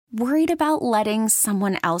Worried about letting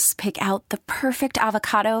someone else pick out the perfect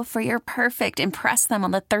avocado for your perfect impress them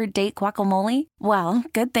on the third date guacamole? Well,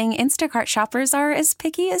 good thing Instacart shoppers are as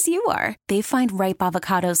picky as you are. They find ripe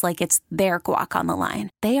avocados like it's their guac on the line.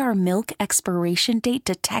 They are milk expiration date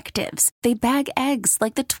detectives. They bag eggs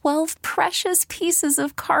like the 12 precious pieces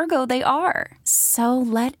of cargo they are. So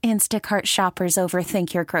let Instacart shoppers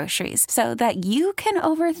overthink your groceries so that you can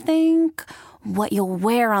overthink what you'll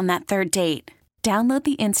wear on that third date. Download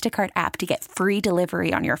the Instacart app to get free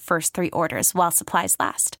delivery on your first 3 orders while supplies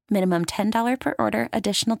last. Minimum $10 per order.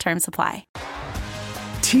 Additional terms apply.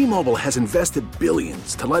 T-Mobile has invested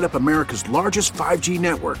billions to light up America's largest 5G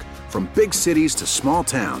network, from big cities to small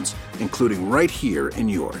towns, including right here in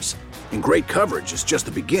yours. And great coverage is just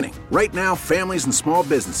the beginning. Right now, families and small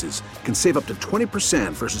businesses can save up to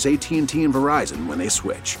 20% versus AT&T and Verizon when they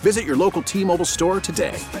switch. Visit your local T-Mobile store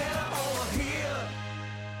today.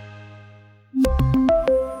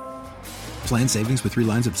 Plan savings with 3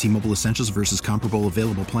 lines of T-Mobile Essentials versus comparable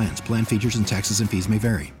available plans. Plan features and taxes and fees may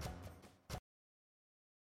vary.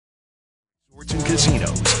 Sports and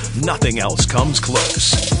casinos. Nothing else comes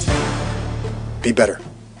close. Be better.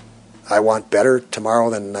 I want better tomorrow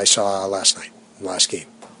than I saw last game.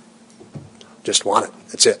 Just want it.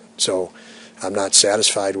 That's it. So I'm not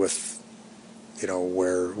satisfied with,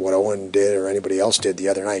 what Owen did or anybody else did the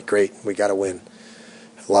other night. Great. We got to win.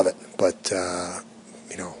 Love it. But,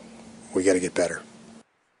 we got to get better.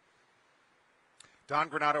 Don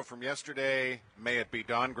Granato from yesterday. May it be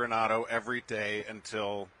Don Granato every day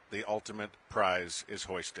until the ultimate prize is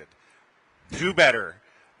hoisted. Do better.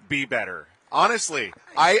 Be better. Honestly,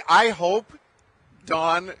 I hope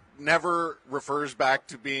Don never refers back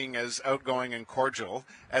to being as outgoing and cordial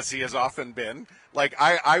as he has often been. Like,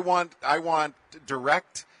 I want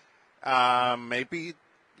direct, maybe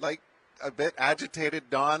like a bit agitated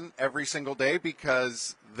Don every single day,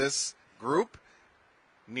 because this group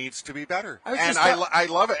needs to be better. I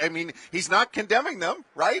love it. I mean, he's not condemning them,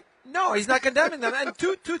 right? No, he's not condemning them. And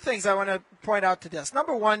two things I want to point out to this.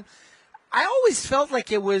 Number one, I always felt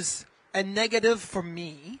like it was a negative for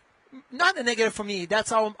me. Not a negative for me.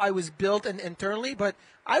 That's how I was built internally. But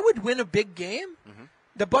I would win a big game. Mm-hmm.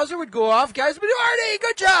 The buzzer would go off. Guys would be, Artie,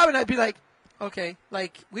 good job. And I'd be like, okay,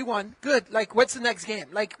 like, we won. Good. Like, what's the next game?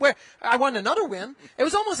 Like, where I won another win. It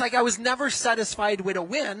was almost like I was never satisfied with a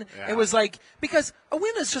win. Yeah. It was like, because a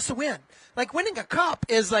win is just a win. Like, winning a cup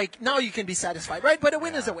is like, now you can be satisfied, right? But a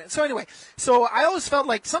win is a win. So anyway, I always felt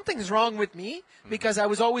like something's wrong with me, because I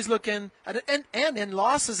was always looking at it. And in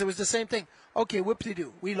losses, it was the same thing. Okay,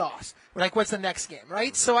 whoop-de-doo, we lost. Like, what's the next game,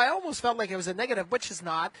 right? So I almost felt like it was a negative, which is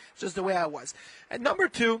not. It's just the way I was. And number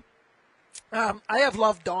two, I have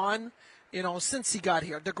loved Don, since he got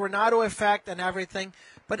here, the Granato effect and everything.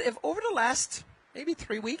 But if over the last maybe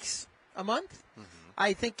 3 weeks, a month,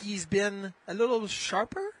 I think he's been a little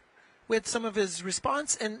sharper with some of his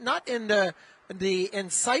response, and not in the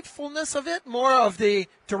insightfulness of it, more of the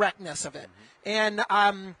directness of it. And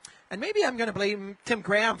maybe I'm going to blame Tim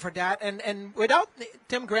Graham for that, and without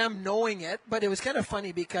Tim Graham knowing it, but it was kind of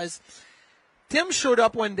funny because Tim showed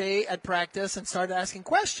up one day at practice and started asking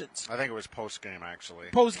questions. I think it was post-game, actually.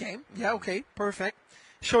 Post-game. Yeah, okay, perfect.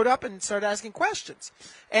 Showed up and started asking questions.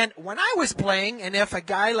 And when I was playing, and if a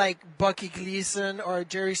guy like Bucky Gleason or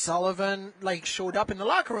Jerry Sullivan showed up in the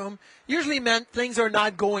locker room, usually meant things are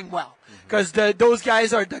not going well. Because those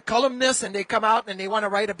guys are the columnists, and they come out and they want to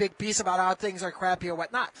write a big piece about how things are crappy or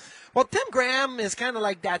whatnot. Well, Tim Graham is kind of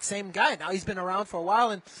like that same guy. Now he's been around for a while,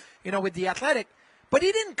 and with the Athletic. But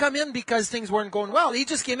he didn't come in because things weren't going well. He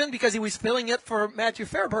just came in because he was filling it for Matthew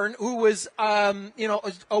Fairburn, who was,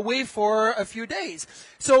 away for a few days.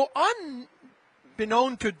 So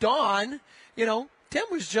unbeknown to Don, Tim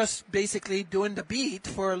was just basically doing the beat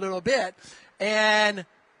for a little bit. And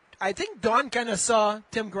I think Don kind of saw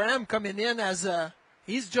Tim Graham coming in as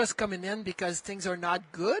he's just coming in because things are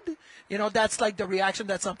not good. That's like the reaction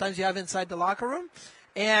that sometimes you have inside the locker room.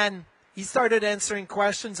 And he started answering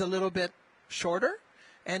questions a little bit shorter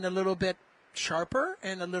and a little bit sharper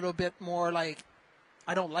and a little bit more like,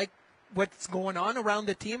 I don't like what's going on around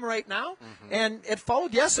the team right now. And it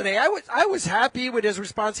followed yesterday. I was happy with his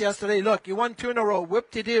response yesterday. Look, you won 2 in a row.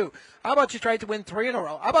 Whoop-de-doo. How about you try to win 3 in a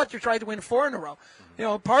row? How about you try to win 4 in a row?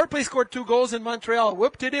 Power play scored 2 goals in Montreal.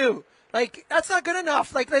 Whoop-de-doo. Like, that's not good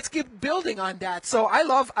enough. Like, let's keep building on that. So I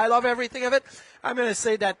love everything of it. I'm going to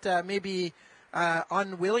say that maybe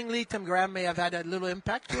Unwillingly, Tim Graham may have had a little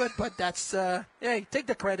impact to it, but that's, hey, take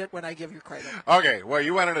the credit when I give you credit. Okay, well,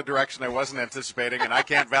 you went in a direction I wasn't anticipating, and I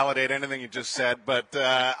can't validate anything you just said, but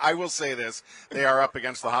I will say this. They are up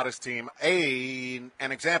against the hottest team, an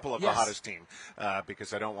example of the hottest team,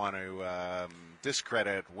 because I don't want to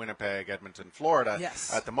discredit Winnipeg, Edmonton, Florida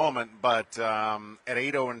at the moment, but at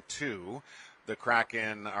 8-0-2, the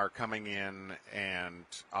Kraken are coming in and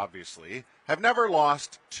obviously have never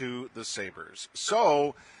lost to the Sabres.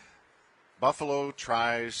 So Buffalo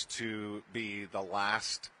tries to be the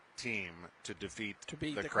last team to defeat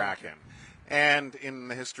the Kraken. And in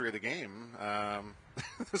the history of the game,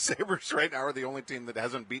 the Sabres right now are the only team that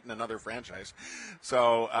hasn't beaten another franchise.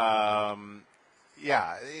 So,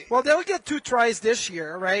 yeah. Well, they'll get 2 tries this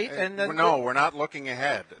year, right? And no, we're not looking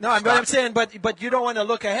ahead. No, I'm saying, but you don't want to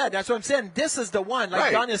look ahead. That's what I'm saying. This is the one.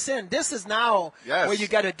 Like Don is saying, this is now where you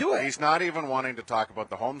got to do it. He's not even wanting to talk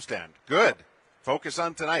about the homestand. Good. Focus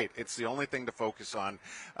on tonight. It's the only thing to focus on.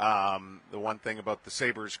 The one thing about the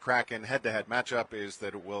Sabres-Kraken head-to-head matchup is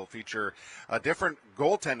that it will feature a different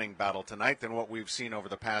goaltending battle tonight than what we've seen over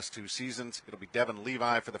the past 2 seasons. It'll be Devin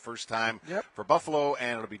Levi for the first time for Buffalo,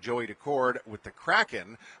 and it'll be Joey Decord with the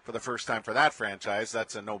Kraken for the first time for that franchise.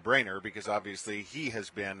 That's a no-brainer because obviously he has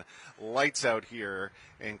been lights out here,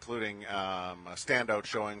 including a standout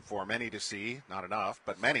showing for many to see, not enough,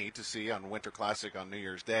 but many to see on Winter Classic on New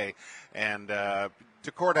Year's Day. And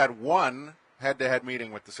Decord had one head-to-head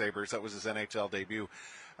meeting with the Sabres. That was his NHL debut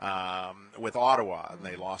with Ottawa, and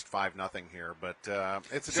they lost 5-0 here. But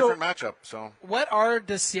it's a different matchup. So, what are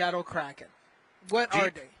the Seattle Kraken? What are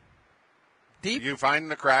they? Deep? You find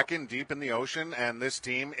the Kraken deep in the ocean, and this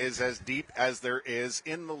team is as deep as there is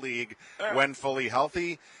in the league when fully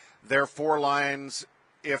healthy. Their 4 lines,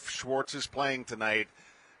 if Schwartz is playing tonight,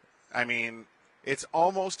 I mean, it's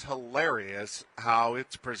almost hilarious how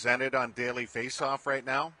it's presented on Daily Faceoff right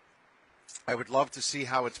now. I would love to see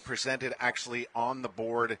how it's presented actually on the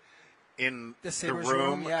board in the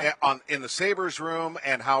room, in the Sabres room,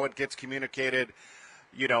 and how it gets communicated,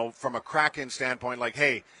 from a Kraken standpoint, like,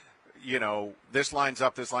 hey, this lines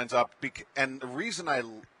up. And the reason I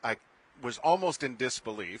was almost in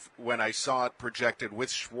disbelief when I saw it projected with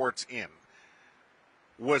Schwartz in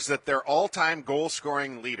was that their all-time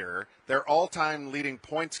goal-scoring leader, their all-time leading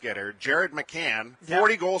points getter, Jared McCann,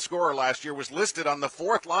 40-goal scorer last year, was listed on the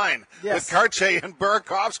 4th line with Karche and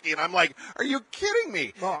Burakovsky. And I'm like, are you kidding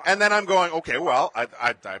me? And then I'm going, okay, well,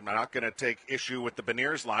 I'm not going to take issue with the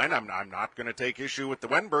Beniers line. I'm not going to take issue with the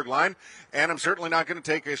Wenberg line. And I'm certainly not going to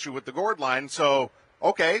take issue with the Gord line. So,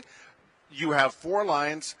 okay, you have 4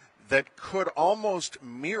 lines that could almost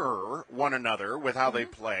mirror one another with how they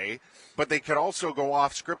play, but they could also go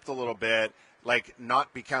off script a little bit, like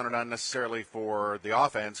not be counted on necessarily for the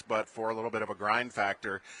offense, but for a little bit of a grind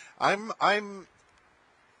factor. I'm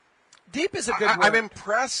deep is a good word. I'm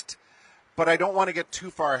impressed, but I don't want to get too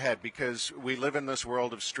far ahead because we live in this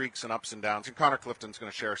world of streaks and ups and downs, and Connor Clifton's going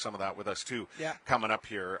to share some of that with us too, coming up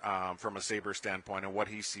here from a Sabre standpoint and what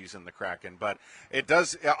he sees in the Kraken. But it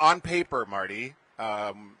does, on paper, Marty,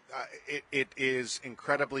 it is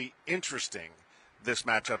incredibly interesting, this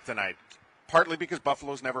matchup tonight, partly because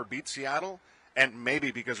Buffalo's never beat Seattle, and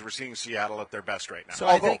maybe because we're seeing Seattle at their best right now. So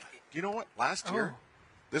I think, you know what? Last year,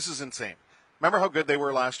 this is insane. Remember how good they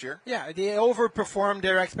were last year? Yeah, they overperformed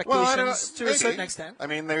their expectations to a certain extent. I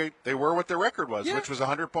mean, they were what their record was, which was a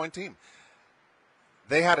 100-point team.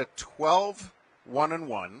 They had a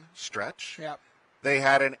 12-1-1 stretch. Yep. They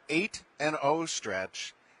had an 8-0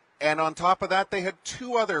 stretch. And on top of that, they had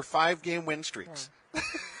 2 other 5-game win streaks.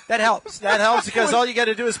 That helps. That helps because all you got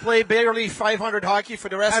to do is play barely 500 hockey for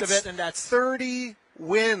the rest of it, and that's 30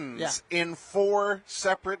 wins in 4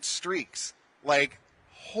 separate streaks. Like,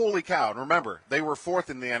 holy cow. And remember, they were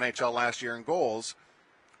 4th in the NHL last year in goals,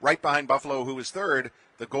 right behind Buffalo, who was 3rd.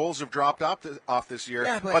 The goals have dropped off this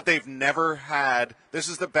year, but they've never had – this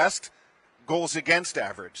is the best – goals against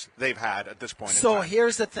average they've had at this point in time. So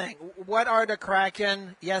here's the thing. What are the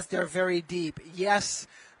Kraken? Yes, they're very deep. Yes,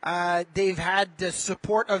 they've had the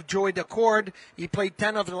support of Joey Decord. He played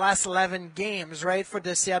 10 of the last 11 games, right, for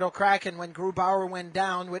the Seattle Kraken when Grubauer went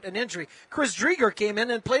down with an injury. Chris Driedger came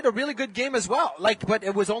in and played a really good game as well. But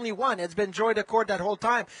it was only one. It's been Joey Decord that whole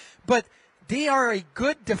time. But they are a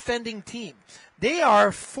good defending team. They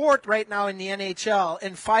are fourth right now in the NHL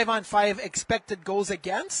in 5-on-5 expected goals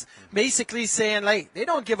against, basically saying, like, they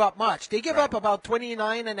don't give up much. They give up about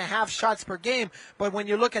 29.5 shots per game, but when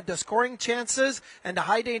you look at the scoring chances and the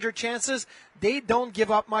high danger chances, they don't give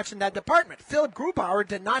up much in that department. Philip Grubauer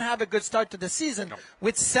did not have a good start to the season,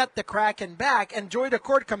 which set the Kraken back, and Joey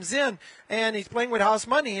Daccord comes in, and he's playing with house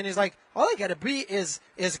money, and he's like, all I got to be is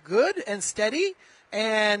good and steady,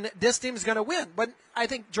 and this team's going to win. But I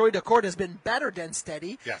think Joey Daccord has been better than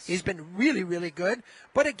steady. Yes. He's been really, really good.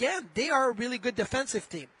 But again, they are a really good defensive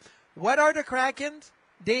team. What are the Kraken?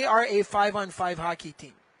 They are a 5-on-5 hockey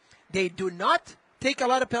team. They do not take a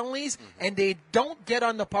lot of penalties, and they don't get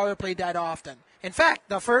on the power play that often. In fact,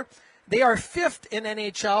 Duffer, they are fifth in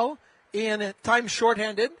NHL in time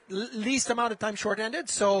shorthanded, least amount of time shorthanded,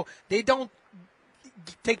 so they don't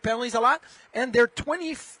take penalties a lot, and they're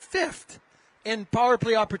 25th in power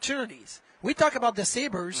play opportunities. We talk about the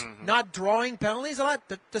Sabres not drawing penalties a lot.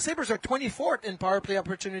 The Sabres are 24th in power play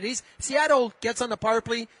opportunities. Seattle gets on the power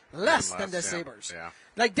play less than the Sabres. Yeah.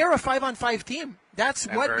 Like, they're a 5-on-5 team. That's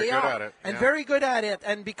what they are. And very good at it.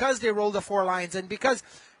 And because they roll the four lines, and because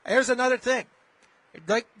here's another thing.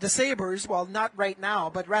 Like the Sabres, well, not right now,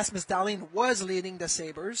 but Rasmus Dahlin was leading the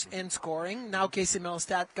Sabres in scoring. Now Casey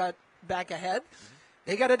Middlestat got back ahead.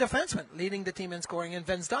 They got a defenseman leading the team in scoring, and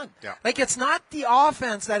Vince Dunn. Yeah. Like, it's not the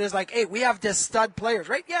offense that is like, hey, we have this stud players,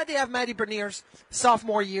 right? Yeah, they have Matty Beniers,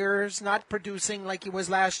 sophomore years, not producing like he was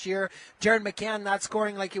last year. Jared McCann not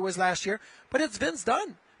scoring like he was last year. But it's Vince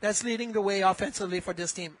Dunn that's leading the way offensively for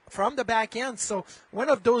this team from the back end. So one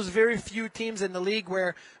of those very few teams in the league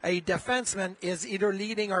where a defenseman is either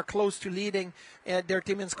leading or close to leading their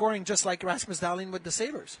team in scoring, just like Rasmus Dahlin with the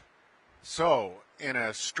Sabres. So, in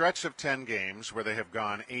a stretch of 10 games where they have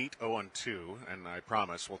gone 8-0-2, and I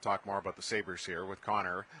promise we'll talk more about the Sabres here with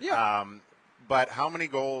Connor. Yeah. But how many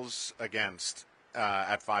goals against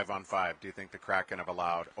at 5-on-5 do you think the Kraken have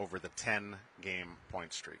allowed over the 10-game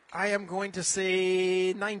point streak? I am going to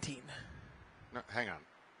say 19. No, hang on.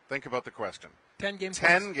 Think about the question. 10 games.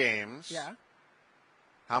 10 games. Yeah.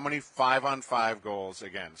 How many 5-on-5 goals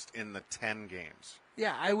against in the 10 games?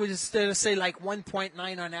 Yeah, I would say like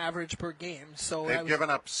 1.9 on average per game. So they've given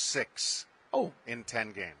up 6 in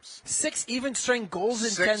 10 games. 6 even strength goals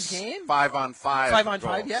in 10 games? 5-on-5 5-on-5,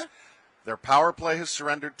 goals. yeah. Their power play has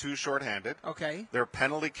surrendered 2 shorthanded. Okay. Their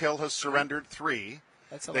penalty kill has surrendered 3.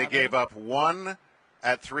 That's a they lot gave up 1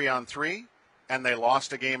 at 3-on-3, and they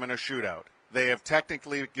lost a game in a shootout. They have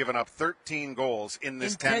technically given up 13 goals in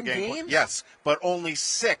this 10-game. games? Yes, but only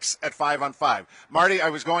 6 at 5-on-5. Marty, I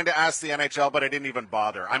was going to ask the NHL, but I didn't even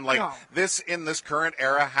bother. I'm like, this in this current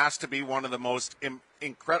era has to be one of the most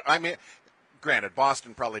incredible. I mean, granted,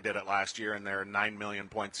 Boston probably did it last year in their 9 million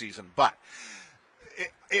point season, but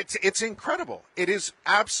it's incredible. It is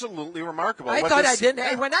absolutely remarkable. I thought I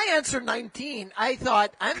didn't. When I answered 19, I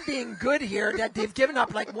thought I'm being good here that they've given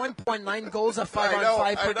up like 1.9 goals of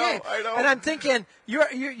 5-on-5 per game. I know. And I'm thinking,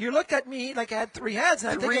 you looked at me like I had 3 heads.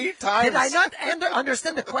 And I'm thinking, times. did I not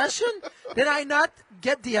understand the question? Did I not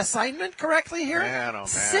get the assignment correctly here? Man, oh man.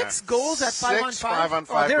 6 goals at 5-on-5? 6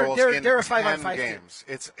 5-on-5 goals in they're a 5-on-5 games.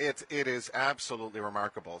 It is absolutely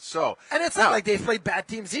remarkable. So, and it's not like they've played bad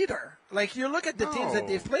teams either. Like, you look at the teams that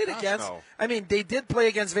they've played against. No. I mean, they did play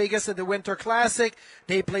against Vegas at the Winter Classic.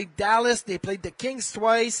 They played Dallas. They played the Kings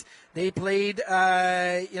twice. They played,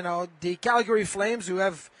 the Calgary Flames, who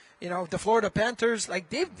have, the Florida Panthers. Like,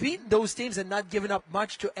 they've beaten those teams and not given up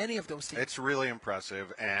much to any of those teams. It's really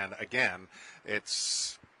impressive. And, again,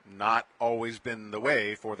 it's not always been the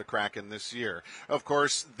way for the Kraken this year. Of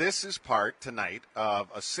course, this is part tonight of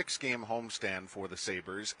a 6-game homestand for the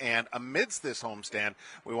Sabres, and amidst this homestand,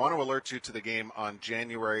 we want to alert you to the game on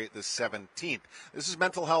January the 17th. This is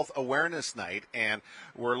Mental Health Awareness Night, and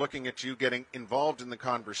we're looking at you getting involved in the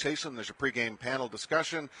conversation. There's a pregame panel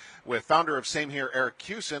discussion with founder of Same Here, Eric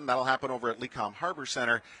Cusin. That'll happen over at Lecom Harbor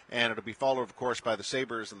Center, and it'll be followed, of course, by the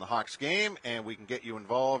Sabres and the Hawks game, and we can get you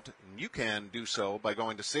involved, and you can do so by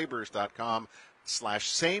going to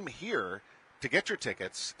sabres.com/samehere to get your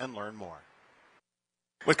tickets and learn more.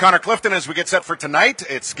 With Connor Clifton as we get set for tonight,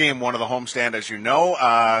 it's game 1 of the homestand, as you know.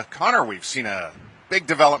 Connor, we've seen a big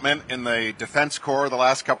development in the defense core the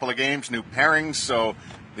last couple of games, new pairings. So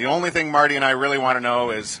the only thing Marty and I really want to know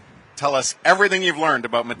is tell us everything you've learned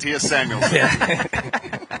about Matthias Samuelsson.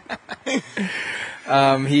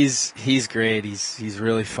 He's great. He's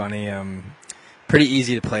really funny. Pretty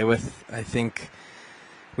easy to play with. I think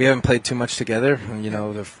we haven't played too much together,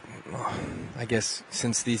 I guess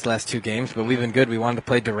since these last 2 games, but we've been good. We wanted to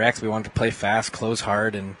play direct. We wanted to play fast, close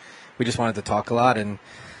hard, and we just wanted to talk a lot. And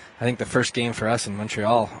I think the first game for us in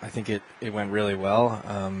Montreal, I think it went really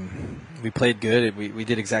well. We played good. We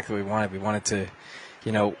did exactly what we wanted. We wanted to,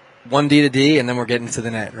 1D to D, and then we're getting to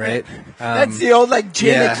the net, right? That's the old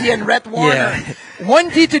Jay McKee and Rhett Warner. Yeah.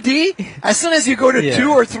 1D to D, as soon as you go to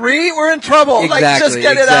 2 or 3, we're in trouble. Exactly, just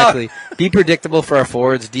get it out. Be predictable for our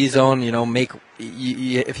forwards. D zone,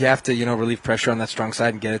 if you have to, relieve pressure on that strong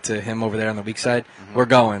side and get it to him over there on the weak side, we're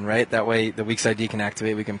going, right? That way the weak side D can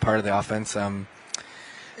activate. We can part of the offense.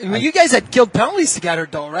 You guys had killed penalties together,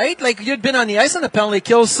 though, right? You'd been on the ice on the penalty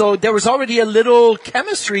kills, so there was already a little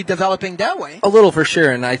chemistry developing that way. A little, for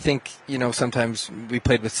sure. And I think, sometimes we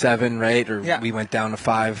played with 7, right? Or we went down to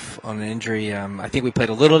 5 on an injury. I think we played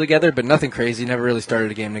a little together, but nothing crazy. Never really started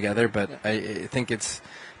a game together. But I think it's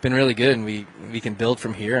been really good, and we can build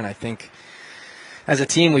from here. And I think as a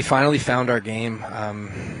team, we finally found our game.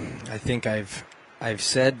 I think I've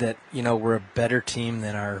said that, we're a better team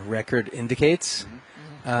than our record indicates.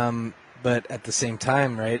 But at the same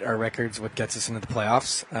time, right, our record's what gets us into the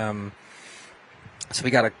playoffs. So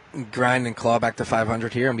we got to grind and claw back to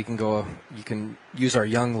 500 here, and we can go. You can use our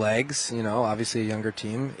young legs, obviously a younger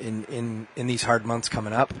team in these hard months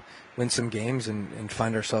coming up, win some games, and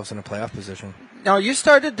find ourselves in a playoff position. Now, you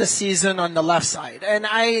started the season on the left side, and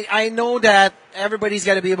I know that everybody's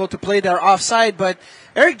got to be able to play their offside, but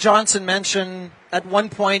Eric Johnson mentioned at one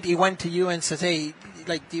point he went to you and said, hey,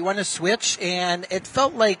 do you want to switch? And it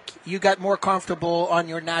felt like you got more comfortable on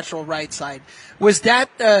your natural right side. Was that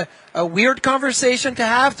a weird conversation to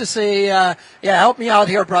have to say, help me out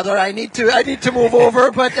here, brother. I need to move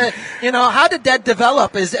over. But, how did that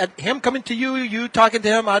develop? Is that him coming to you, you talking to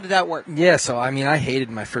him? How did that work? Yeah, so, I hated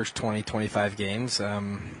my first 20, 25 games.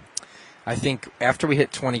 I think after we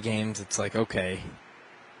hit 20 games, it's like, okay,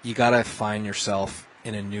 you got to find yourself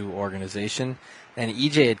in a new organization. And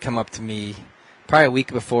EJ had come up to me probably a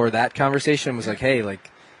week before that conversation, was like, hey,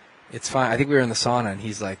 it's fine. I think we were in the sauna, and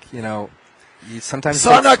he's like, sometimes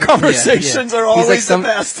sauna conversations are always the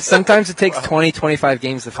best. Sometimes it takes 20, 25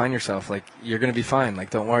 games to find yourself. You're going to be fine.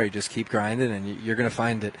 Don't worry. Just keep grinding, and you're going to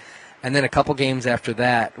find it. And then a couple games after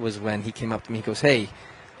that was when he came up to me. He goes, hey,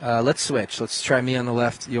 let's switch. Let's try me on the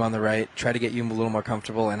left, you on the right. Try to get you a little more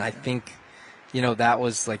comfortable. And I think, that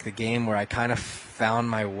was the game where I kind of found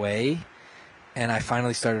my way. And I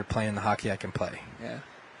finally started playing the hockey I can play. Yeah,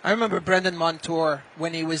 I remember Brendan Montour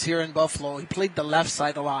when he was here in Buffalo. He played the left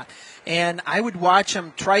side a lot. And I would watch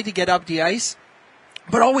him try to get up the ice,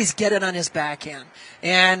 but always get it on his backhand.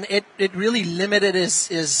 And it really limited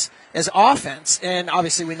his offense. And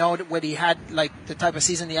obviously we know what he had, the type of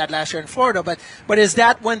season he had last year in Florida. But is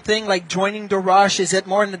that one thing, joining the rush? Is it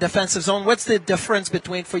more in the defensive zone? What's the difference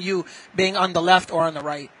between for you being on the left or on the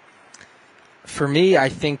right? For me, I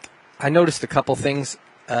think I noticed a couple things.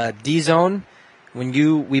 D zone, when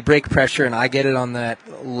we break pressure and I get it on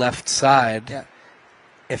that left side. Yeah.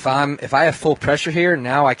 If I have full pressure here,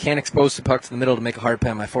 now I can't expose the puck to the middle to make a hard play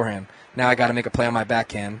on my forehand. Now I got to make a play on my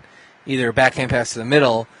backhand, either a backhand pass to the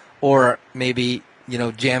middle or maybe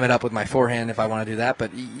jam it up with my forehand if I want to do that. But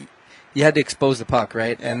you had to expose the puck,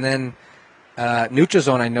 right? Yeah. And then neutral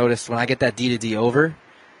zone, I noticed when I get that D to D over,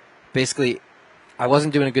 basically, I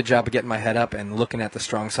wasn't doing a good job of getting my head up and looking at the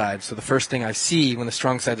strong side. So the first thing I see when the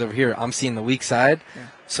strong side's over here, I'm seeing the weak side. Yeah.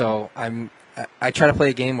 So I try to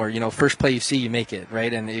play a game where, first play you see, you make it,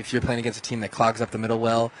 right? And if you're playing against a team that clogs up the middle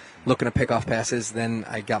well, looking to pick off passes, then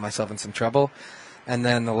I got myself in some trouble. And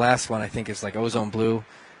then the last one I think is ozone blue.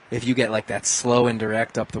 If you get that slow and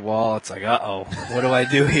direct up the wall, it's uh-oh, what do I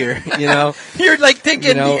do here? You're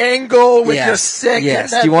thinking the angle with your stick.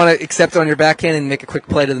 Yes. Do you want to accept it on your backhand and make a quick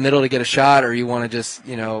play to the middle to get a shot, or you want to just,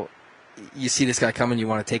 you see this guy coming, you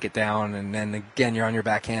want to take it down, and then again you're on your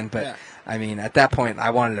backhand. But at that point, I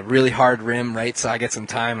wanted a really hard rim, right? So I get some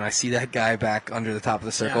time, and I see that guy back under the top of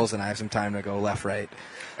the circles, and I have some time to go left, right.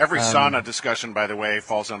 Every sauna discussion, by the way,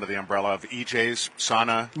 falls under the umbrella of EJ's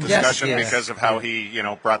sauna discussion because of how he,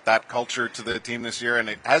 brought that culture to the team this year. And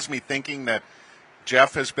it has me thinking that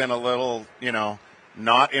Jeff has been a little,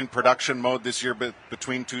 not in production mode this year, but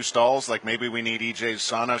between two stalls. Maybe we need EJ's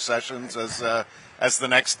sauna sessions as the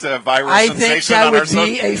next viral sensation. I think that would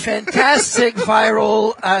be a fantastic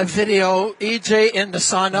viral video, EJ in the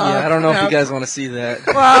sauna. Yeah, I don't know if you guys want to see that.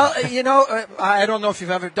 Well, I don't know if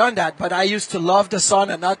you've ever done that, but I used to love the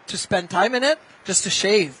sauna, not to spend time in it, just to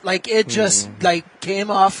shave. It just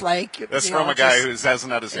came off That's from a guy who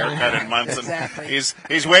hasn't had his hair cut in months, and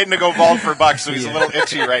he's waiting to go bald for bucks, so he's a little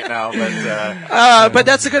itchy right now. But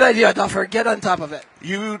that's a good idea, Duffer. Get on top of it.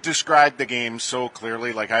 You described the game so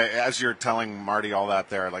clearly. As you're telling Marty all that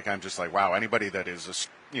there, I'm just wow. Anybody that is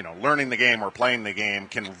learning the game or playing the game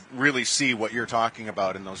can really see what you're talking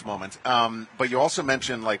about in those moments. But you also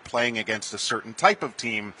mentioned like playing against a certain type of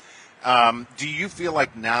team. Do you feel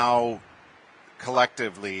like now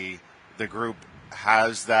collectively the group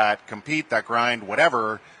has that compete, that grind,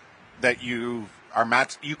 whatever, that you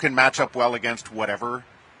can match up well against whatever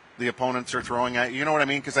the opponents are throwing at you? You know what I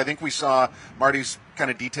mean? Because I think we saw Marty's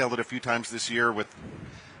kind of detailed it a few times this year with,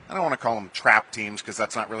 I don't want to call them trap teams because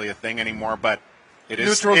that's not really a thing anymore, but it is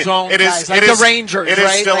neutral zone guys, like it the is, Rangers, it is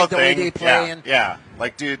right? still like a the thing. way they play. Yeah.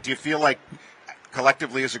 Like, do you feel like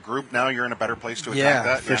collectively as a group now you're in a better place to attack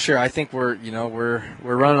that? For sure. I think we're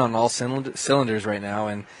running on all cylinders right now,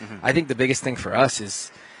 and I think the biggest thing for us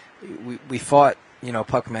is we fought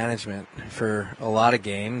puck management for a lot of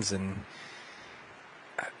games, and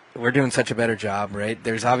we're doing such a better job, right?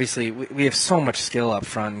 There's obviously we have so much skill up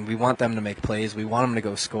front, and we want them to make plays. We want them to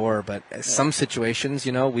go score, but some situations,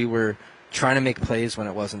 we were trying to make plays when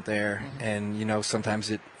it wasn't there, and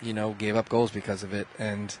sometimes it gave up goals because of it,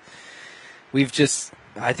 and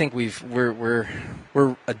I think we're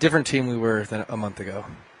a different team we were than a month ago.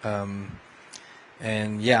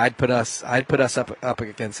 And yeah, I'd put us up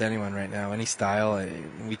against anyone right now, any style.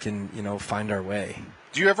 We can find our way.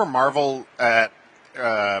 Do you ever marvel at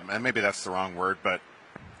and maybe that's the wrong word, but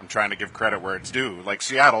I'm trying to give credit where it's due. Like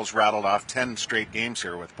Seattle's rattled off 10 straight games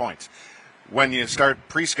here with points. When you start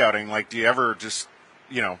pre-scouting, like, do you ever just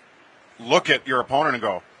look at your opponent and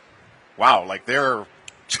go, wow, like they're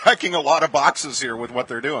checking a lot of boxes here with what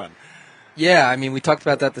they're doing? Yeah, I mean, we talked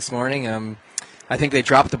about that this morning. I think they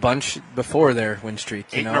dropped a bunch before their win streak.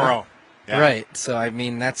 8 in a row. Yeah. Right. So, I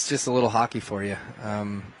mean, that's just a little hockey for you.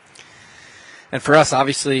 And for us,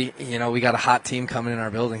 obviously, we got a hot team coming in our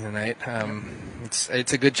building tonight.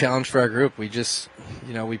 It's a good challenge for our group. We just,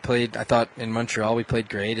 we played, I thought in Montreal we played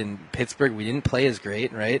great. In Pittsburgh we didn't play as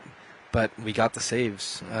great, right? But we got the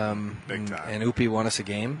saves. Big time. And Upi won us a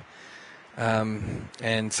game.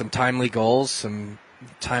 And some timely goals, some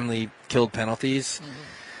timely killed penalties.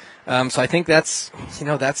 So I think that's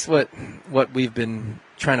what we've been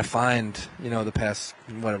trying to find, the past,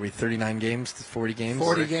 39 games, 40 games?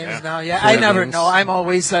 40 games now, yeah. I never know. I'm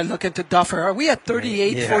always looking to Duffer. Are we at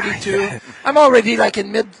 38, 42? Yeah. I'm already like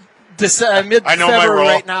in mid-February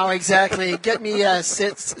right now, exactly. Get me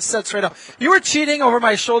set straight up. You were cheating over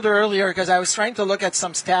my shoulder earlier because I was trying to look at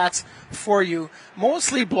some stats for you,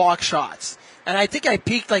 mostly block shots. And I think I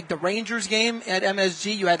peaked like the Rangers game at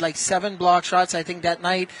MSG. You had like 7 block shots, I think, that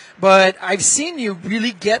night. But I've seen you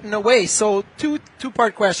really getting away. So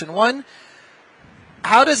two-part question. One,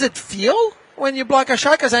 how does it feel when you block a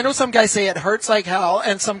shot? Because I know some guys say it hurts like hell,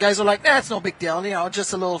 and some guys are like, it's no big deal,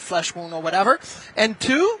 just a little flesh wound or whatever. And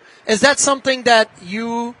 2, is that something that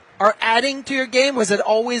you are adding to your game? Was it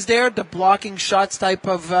always there, the blocking shots type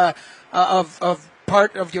of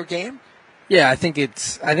part of your game? Yeah, I think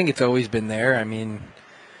it's always been there. I mean,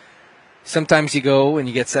 sometimes you go and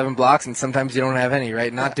you get 7 blocks, and sometimes you don't have any,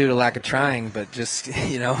 right? Not due to lack of trying, but just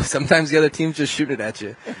sometimes the other team's just shoot it at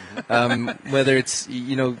you. Whether it's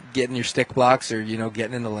getting your stick blocks or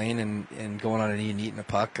getting in the lane and going on a knee and eating a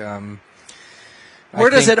puck. Where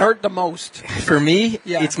does it hurt the most? For me,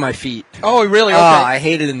 it's my feet. Oh, really? Okay. I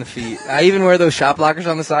hate it in the feet. I even wear those shot blockers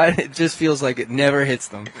on the side. It just feels like it never hits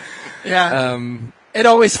them. Yeah. It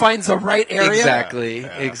always finds the right area.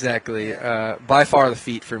 Exactly. By far the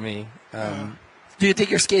feet for me. Do you take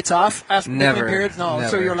your skates off after never periods? No. Never.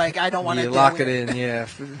 So you're like, I don't want to lock it in. Yeah.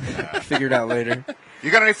 Figure it out later. You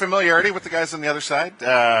got any familiarity with the guys on the other side?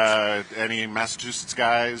 Any Massachusetts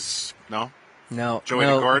guys? No. No. Joey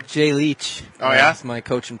DeGord? Jay Leach. Oh, yeah? That's my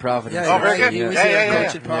coach in Providence. Yeah, very good. He was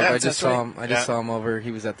coach in Providence. I just saw him. I just saw him over. He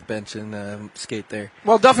was at the bench and skate there.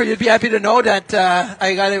 Well, Duffer, you'd be happy to know that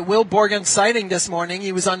I got a Will Borgen sighting this morning.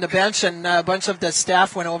 He was on the bench, and a bunch of the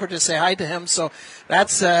staff went over to say hi to him. So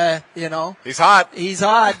that's he's hot. He's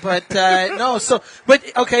hot, but no. So,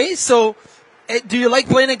 but okay. So, do you like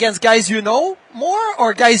playing against guys you know more,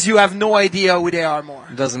 or guys you have no idea who they are more?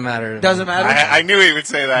 Doesn't matter. Doesn't matter. I knew he would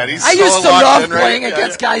say that. I used to love playing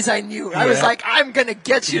against guys I knew. I was like, I'm gonna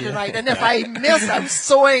get you tonight, and if I miss, I'm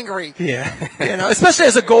so angry. Yeah. Especially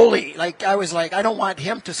as a goalie. Like I was like, I don't want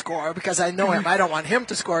him to score because I know him. I don't want him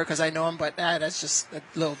to score because I know him. But that's just a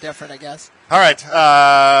little different, I guess. All right.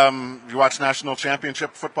 You watched national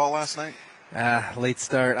championship football last night? Late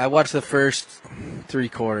start. I watched the first 3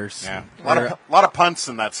 quarters. Yeah, a lot of punts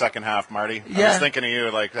in that second half, Marty. Yeah. I was thinking of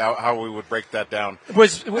you, like how we would break that down.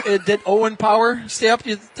 Did Owen Power stay up,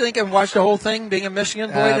 you think, and watch the whole thing, being a Michigan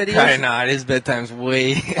boy that he is? Probably not. His bedtime's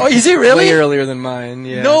way is he really? way earlier than mine.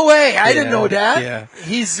 Yeah. No way. I didn't know that. Yeah.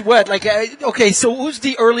 He's what? Like, okay, so who's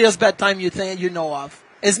the earliest bedtime you think you know of?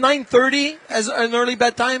 Is 9:30 as an early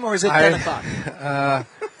bedtime, or is it 10 o'clock?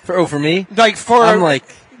 For me? I'm like,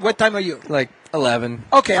 what time are you? Like 11.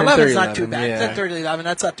 Okay, 11 is 11, not too bad. yeah. 10:30, 11,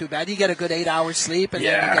 that's not too bad. You get a good 8 hours sleep, and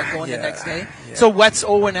then you get going the next day. Yeah. So what's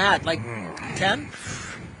Owen at? Like 10?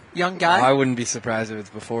 Young guy? I wouldn't be surprised if it's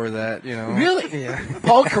before that, you know. Really? Yeah.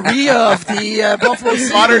 Paul Correa of the Buffalo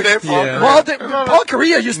Sabres. Modern day Paul. Yeah. Well, Paul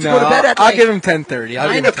Correa used to go to bed at I'll give him 10:30.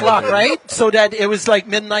 9 o'clock, right? So that it was like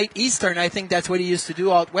midnight Eastern. I think that's what he used to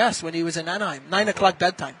do out west when he was in Anaheim. 9 o'clock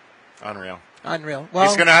bedtime. Unreal. Well,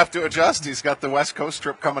 He's going to have to adjust. He's got the West Coast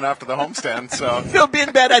trip coming after the homestand, so he'll be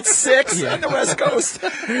in bed at 6 on the West Coast.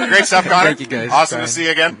 great stuff, Connor. Thank you, guys. Awesome Bye. to see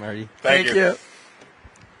you again. Marty. Thank you.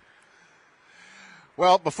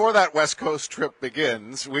 Well, before that West Coast trip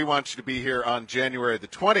begins, we want you to be here on January the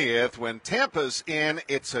 20th when Tampa's in.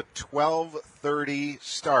 It's a 12:30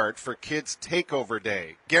 start for Kids Takeover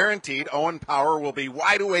Day. Guaranteed, Owen Power will be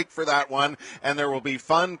wide awake for that one, and there will be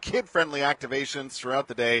fun, kid-friendly activations throughout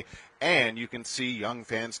the day. And you can see young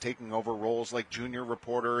fans taking over roles like junior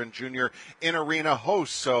reporter and junior in-arena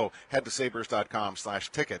host. So head to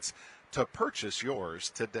sabres.com/tickets to purchase yours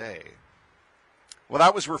today. Well,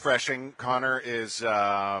 that was refreshing. Connor is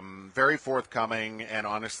very forthcoming, and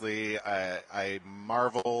honestly, I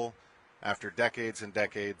marvel after decades and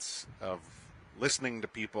decades of listening to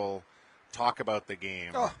people talk about the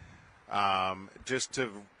game. Just to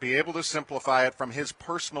be able to simplify it from his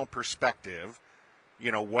personal perspective,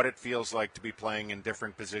 you know, what it feels like to be playing in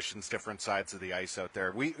different positions, different sides of the ice out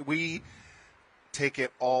there. We take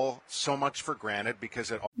it all so much for granted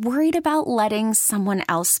because it. Worried about letting someone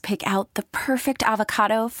else pick out the perfect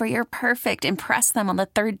avocado for your perfect impress them on the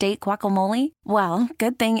third date guacamole? Well,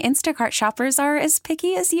 good thing Instacart shoppers are as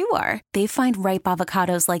picky as you are. They find ripe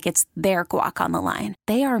avocados like it's their guac on the line.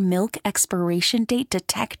 They are milk expiration date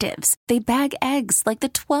detectives. They bag eggs like the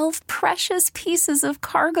 12 precious pieces of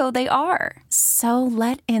cargo they are. So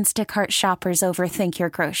let Instacart shoppers overthink your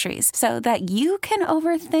groceries so that you can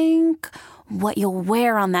overthink what you'll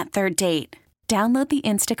wear on that third date. Download the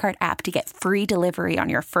Instacart app to get free delivery on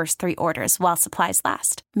your first 3 orders while supplies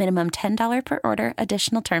last. Minimum $10 per order.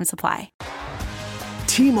 Additional terms apply.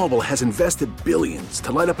 T-Mobile has invested billions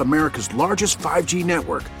to light up America's largest 5G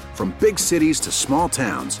network, from big cities to small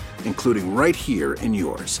towns, including right here in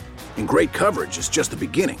yours. And great coverage is just the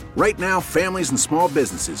beginning. Right now, families and small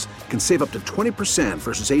businesses can save up to 20%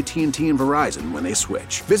 versus AT&T and Verizon when they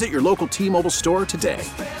switch. Visit your local T-Mobile store today.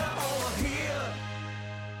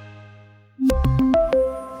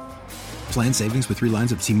 Plan savings with 3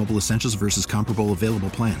 lines of T-Mobile Essentials versus comparable available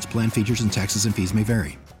plans. Plan features and taxes and fees may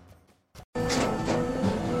vary.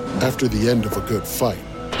 After the end of a good fight,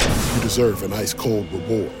 you deserve an ice-cold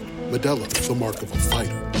reward. Modelo is the mark of a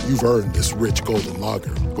fighter. You've earned this rich golden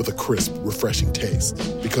lager with a crisp, refreshing taste.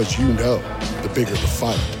 Because you know, the bigger the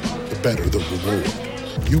fight, the better the reward.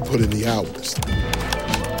 You put in the hours,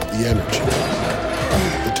 the energy,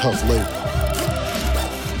 the tough labor.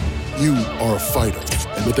 You are a fighter,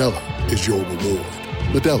 and Modelo is your reward.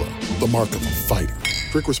 Modelo, the mark of a fighter.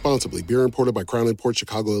 Drink responsibly. Beer imported by Crown Imports,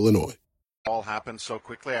 Chicago, Illinois. All happened so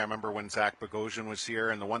quickly. I remember when Zach Bogosian was here,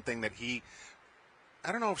 and the one thing that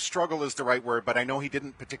I don't know if struggle is the right word, but I know he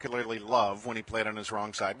didn't particularly love when he played on his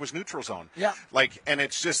wrong side, was neutral zone. Yeah. And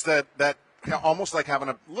it's just that you know, almost like having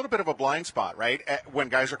a little bit of a blind spot, right? When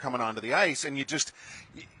guys are coming onto the ice, and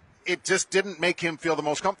it just didn't make him feel the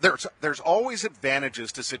most comfortable. There's always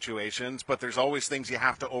advantages to situations, but there's always things you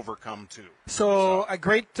have to overcome too. So a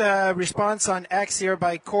great response on X here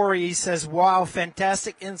by Corey. He says, wow,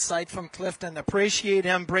 fantastic insight from Clifton. Appreciate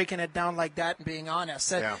him breaking it down like that and being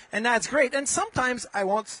honest. And that's great. And sometimes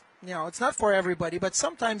it's not for everybody, but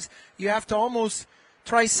sometimes you have to almost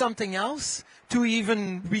try something else to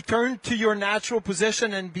even return to your natural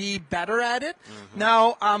position and be better at it. Mm-hmm.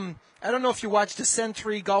 Now, I don't know if you watched the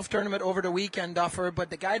Century Golf Tournament over the weekend, Duffer, but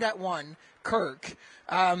the guy that won, Kirk,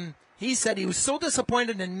 he said he was so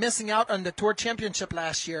disappointed in missing out on the Tour Championship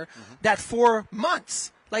last year that for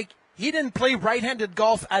months, he didn't play right-handed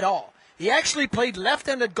golf at all. He actually played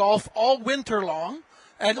left-handed golf all winter long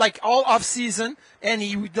and all off season, and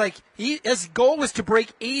his goal was to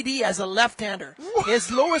break 80 as a left-hander. What?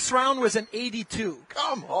 His lowest round was an 82.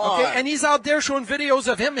 Come on. Okay, and he's out there showing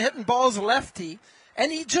videos of him hitting balls lefty.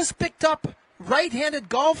 And he just picked up right-handed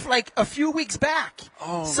golf a few weeks back.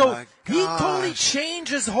 Oh, so my he gosh. totally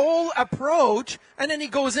changed his whole approach, and then he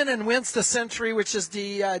goes in and wins the Century, which is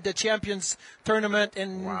the Champions Tournament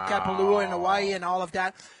in Kapalua in Hawaii and all of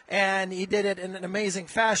that. And he did it in an amazing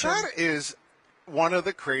fashion. That is one of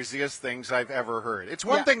the craziest things I've ever heard. It's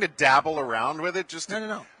one thing to dabble around with it.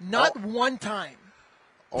 No. Not one time.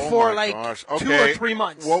 for like gosh. 2 or 3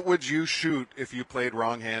 months. What would you shoot if you played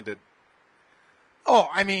wrong-handed? Oh,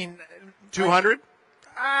 I mean, 200?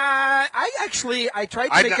 I tried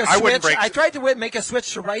to make a switch. I tried to make a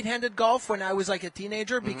switch to right-handed golf when I was like a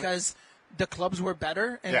teenager because the clubs were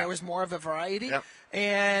better and there was more of a variety. Yep.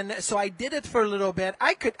 And so I did it for a little bit.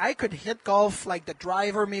 I could hit golf like the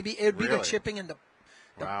driver, maybe it would be the chipping and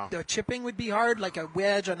the chipping would be hard, like a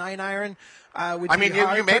wedge, a 9-iron would be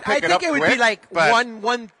hard. You may pick I it think up it would quick, be like but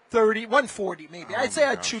 130, 140 maybe. I'd say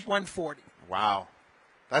I'd shoot 140. Wow.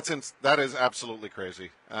 That is absolutely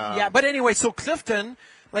crazy. But anyway, so Clifton,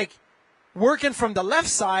 like, working from the left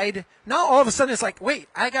side, now all of a sudden it's like, wait,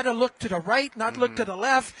 I got to look to the right, not look to the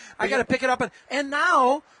left. I got to pick it up. And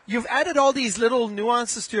now you've added all these little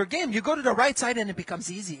nuances to your game. You go to the right side and it becomes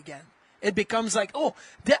easy again. It becomes like,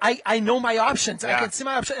 I know my options. I can see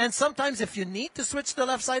my options. And sometimes if you need to switch to the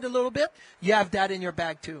left side a little bit, you have that in your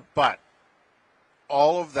bag too. But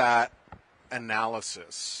all of that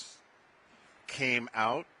analysis came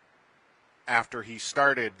out after he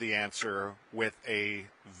started the answer with a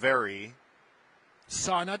very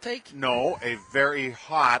sauna take? No, a very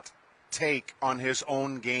hot take on his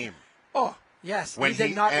own game. Oh, yes. He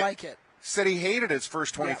did not like it. Said he hated his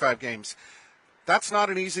first 25 games. That's not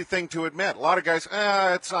an easy thing to admit. A lot of guys,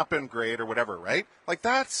 it's not been great or whatever, right? Like,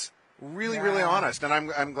 that's really honest. And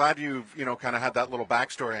I'm glad you've, kind of had that little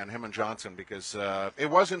backstory on him and Johnson because it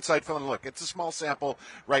was insightful. And look, it's a small sample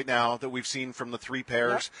right now that we've seen from the three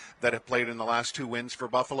pairs that have played in the last 2 wins for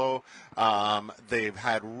Buffalo. They've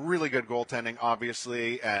had really good goaltending,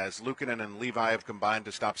 obviously, as Luukkonen and Levi have combined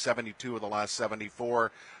to stop 72 of the last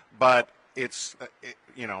 74. But it's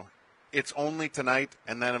only tonight,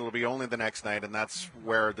 and then it'll be only the next night, and that's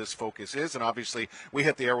where this focus is. And obviously, we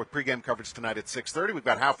hit the air with pregame coverage tonight at 6:30. We've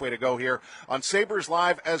got halfway to go here on Sabres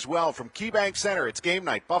Live as well from KeyBank Center. It's game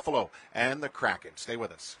night, Buffalo and the Kraken. Stay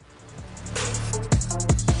with us.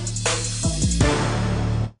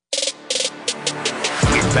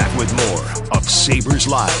 We're back with more of Sabres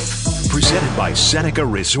Live, presented by Seneca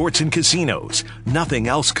Resorts and Casinos. Nothing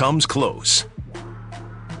else comes close.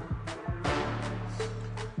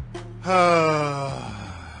 Wow,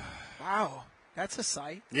 that's a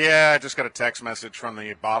sight. Yeah, I just got a text message from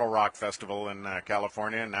the Bottle Rock Festival in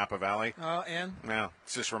California, in Napa Valley. Oh, and? Yeah,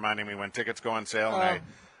 it's just reminding me when tickets go on sale.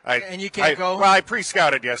 And you can't go? Well, I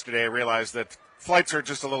pre-scouted yesterday. I realized that flights are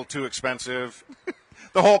just a little too expensive.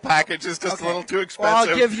 The whole package is just a little too expensive. Well,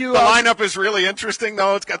 I'll give you the lineup is really interesting,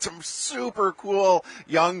 though. It's got some super cool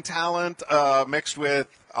young talent mixed with,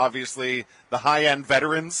 obviously, the high-end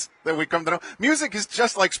veterans that we come to know. Music is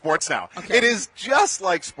just like sports now. Okay. It is just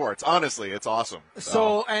like sports. Honestly, it's awesome.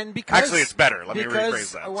 So, and because actually, it's better. Let me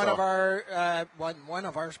rephrase that. One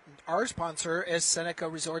of our sponsor is Seneca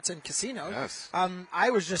Resorts and Casinos. Yes. I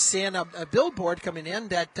was just seeing a billboard coming in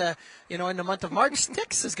that in the month of March,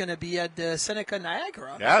 Styx is going to be at Seneca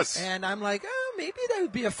Niagara. Yes. And I'm like, maybe that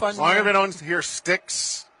would be a fun. As long as we don't hear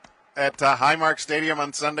Styx at Highmark Stadium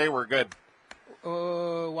on Sunday, we're good.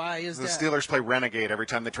 Why is the that? The Steelers play Renegade every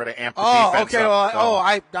time they try to amp the defense okay.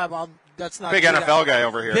 up. That's not big NFL guy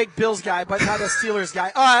over here. Big Bills guy, but not a Steelers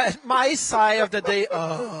guy. My sigh of the day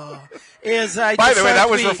is. By the way, that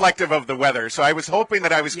was reflective of the weather. So I was hoping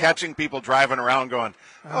that I was catching people driving around going,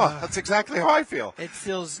 that's exactly how I feel. It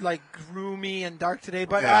feels like gloomy and dark today.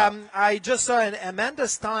 But I just saw Amanda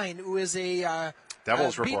Stein, who is a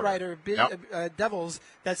Devils beat writer, Devils,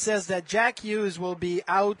 that says that Jack Hughes will be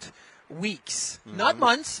out weeks, not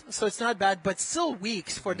months, so it's not bad, but still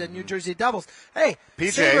weeks for the New Jersey Devils. Hey,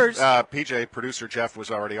 PJ, producer Jeff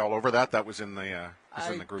was already all over that. That was in the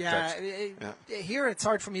group text. Here it's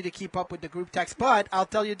hard for me to keep up with the group text, but I'll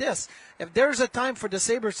tell you this. If there's a time for the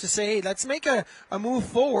Sabres to say, hey, let's make a move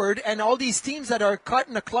forward, and all these teams that are caught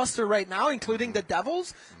in a cluster right now, including the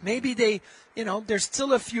Devils, maybe they, there's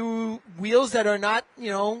still a few wheels that are not,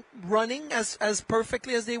 running as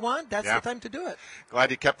perfectly as they want. That's the time to do it.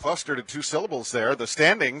 Glad you kept clustered at 2 syllables there. The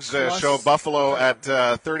standings show Buffalo at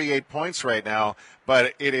 38 points right now.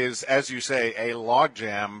 But it is, as you say, a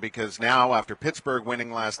logjam because now, after Pittsburgh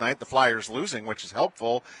winning last night, the Flyers losing, which is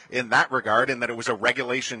helpful in that regard, in that it was a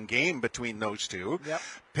regulation game between those two. Yep.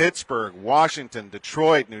 Pittsburgh, Washington,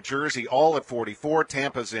 Detroit, New Jersey, all at 44.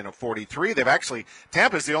 Tampa's in at 43.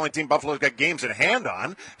 Tampa's the only team Buffalo's got games in hand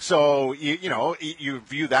on. So, you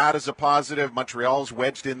view that as a positive. Montreal's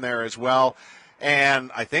wedged in there as well. And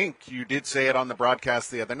I think you did say it on the broadcast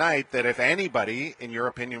the other night that if anybody, in your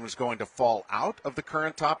opinion, was going to fall out of the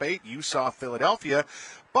current top 8, you saw Philadelphia.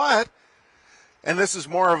 But, and this is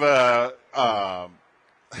more of a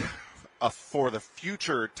for the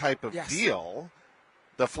future type of deal,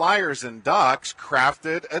 the Flyers and Ducks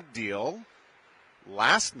crafted a deal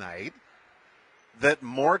last night that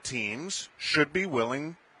more teams should be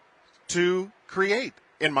willing to create,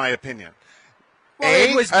 in my opinion. Well,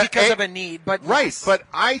 it was because of a need, but right. yes. But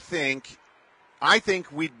I think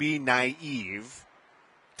we'd be naive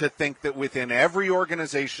to think that within every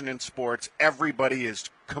organization in sports, everybody is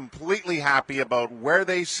completely happy about where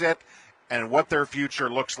they sit and what their future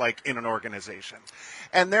looks like in an organization.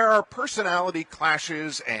 And there are personality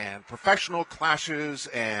clashes and professional clashes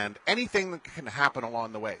and anything that can happen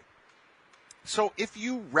along the way. So if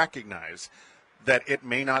you recognize that it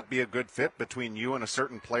may not be a good fit between you and a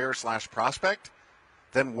certain player/prospect,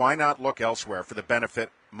 then why not look elsewhere for the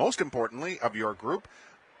benefit, most importantly, of your group?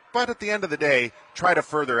 But at the end of the day, try to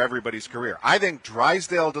further everybody's career. I think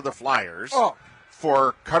Drysdale to the Flyers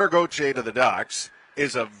for Cutter Gauthier to the Ducks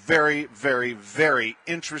is a very, very, very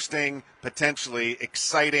interesting, potentially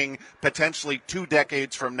exciting, potentially 2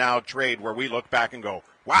 decades from now trade where we look back and go,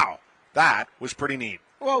 wow, that was pretty neat.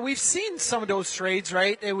 Well, we've seen some of those trades,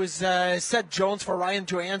 right? It was Seth Jones for Ryan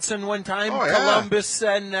Johansson one time, Columbus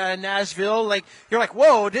and Nashville. Like, you're like,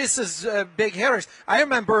 whoa, this is big hitters. I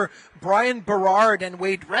remember Brian Berard and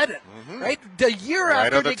Wade Redden, right? The year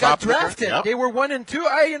after they got drafted, they were 1 and 2.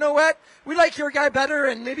 You know what? We like your guy better,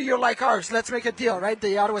 and maybe you like ours. Let's make a deal, right?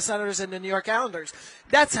 The Ottawa Senators and the New York Islanders.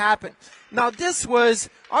 That's happened. Now, this was,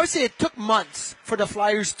 obviously, it took months for the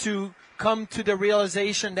Flyers to come to the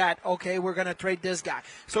realization that, okay, we're going to trade this guy.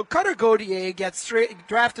 So Cutter Gauthier gets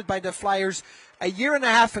drafted by the Flyers a year and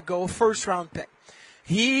a half ago, first-round pick.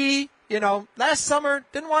 He, last summer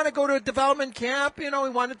didn't want to go to a development camp. He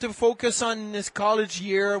wanted to focus on his college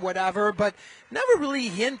year, whatever, but never really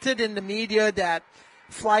hinted in the media that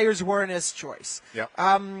Flyers weren't his choice. Yep.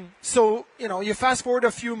 So, you fast forward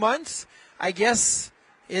a few months, I guess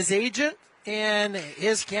his agent and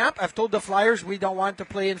his camp, I've told the Flyers we don't want to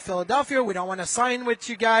play in Philadelphia. We don't want to sign with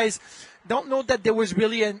you guys. Don't know that there was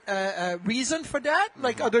really a reason for that,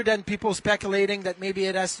 other than people speculating that maybe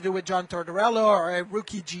it has to do with John Tortorella or a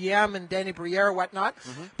rookie GM and Danny Briere or whatnot.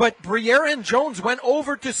 But Briere and Jones went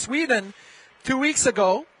over to Sweden 2 weeks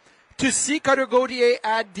ago to see Cutter Gauthier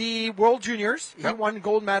at the World Juniors. He won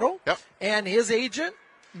gold medal. And his agent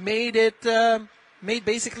made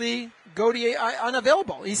basically Gauthier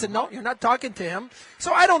unavailable. He said, no, you're not talking to him.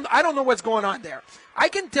 So I don't know what's going on there. I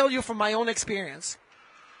can tell you from my own experience,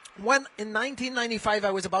 when in 1995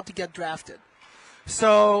 I was about to get drafted.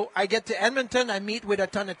 So I get to Edmonton, I meet with a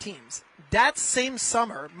ton of teams. That same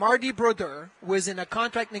summer, Marty Brodeur was in a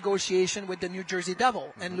contract negotiation with the New Jersey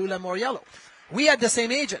Devil and Lula Moriello. We had the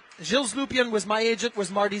same agent. Gilles Lupien was my agent,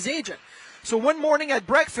 was Marty's agent. So one morning at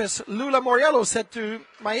breakfast, Lula Moriello said to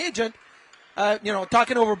my agent,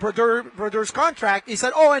 talking over Brodeur's contract, he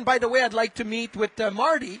said, oh, and by the way, I'd like to meet with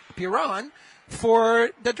Marty Piron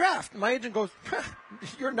for the draft. My agent goes,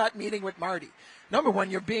 you're not meeting with Marty. Number one,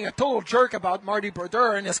 you're being a total jerk about Marty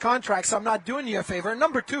Brodeur and his contract, so I'm not doing you a favor.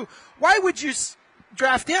 Number two, why would you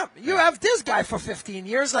draft him? You have this guy for 15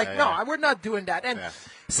 years. No, we're not doing that. And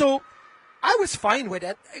so I was fine with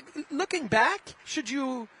it. Looking back, should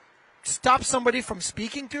you stop somebody from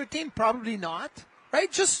speaking to a team? Probably not. Right?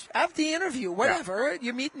 Just have the interview, whatever.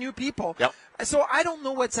 You meet new people. So I don't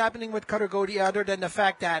know what's happening with Cutter Gauthier other than the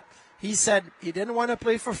fact that he said he didn't want to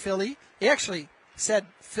play for Philly. He actually said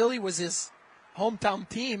Philly was his hometown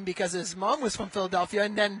team because his mom was from Philadelphia.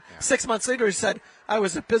 And then 6 months later he said, I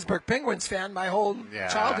was a Pittsburgh Penguins fan my whole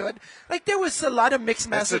childhood. There was a lot of mixed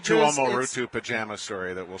messages. It's a Tuomo Ruutu pajama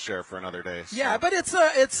story that we'll share for another day. So. Yeah, but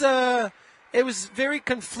it was very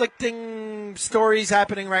conflicting stories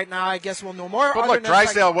happening right now. I guess we'll know more. But look,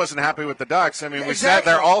 Drysdale wasn't happy with the Ducks. I mean, we sat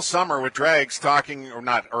there all summer with Dregs talking,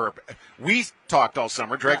 we talked all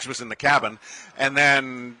summer. Dregs was in the cabin. And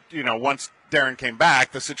then, once Darren came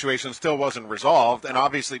back, the situation still wasn't resolved. And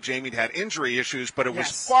obviously Jamie had injury issues, but it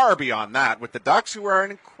was far beyond that with the Ducks, who are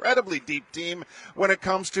an incredibly deep team when it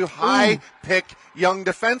comes to high-pick young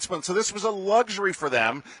defensemen. So this was a luxury for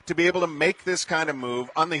them to be able to make this kind of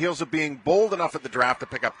move on the heels of being bold enough at the draft to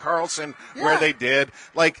pick up Carlson where they did.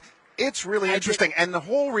 It's really interesting. And the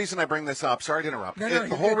whole reason I bring this up, sorry to interrupt,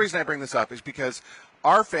 the whole reason I bring this up is because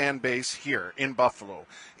our fan base here in Buffalo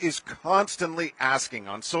is constantly asking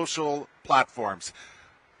on social platforms,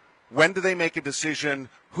 when do they make a decision?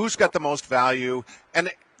 Who's got the most value? And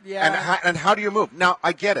how do you move? Now,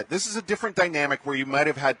 I get it. This is a different dynamic where you might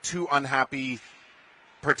have had two unhappy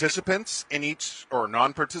participants in each, or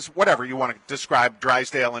non-participant, whatever you want to describe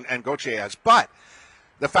Drysdale and Gauthier as. But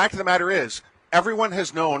the fact of the matter is, everyone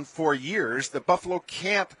has known for years that Buffalo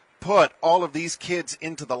can't put all of these kids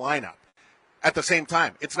into the lineup at the same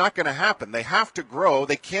time. It's not going to happen. They have to grow.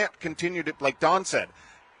 They can't continue to, like Don said,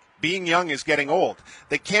 being young is getting old.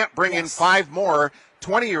 They can't bring in 5 more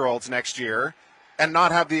 20-year-olds next year and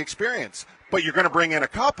not have the experience. But you're going to bring in a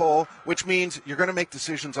couple, which means you're going to make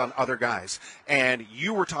decisions on other guys. And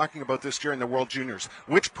you were talking about this during the World Juniors.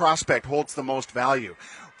 Which prospect holds the most value?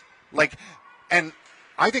 And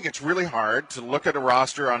I think it's really hard to look at a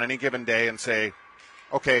roster on any given day and say,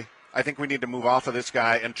 okay, I think we need to move off of this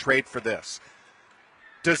guy and trade for this.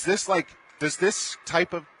 Does this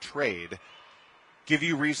type of trade give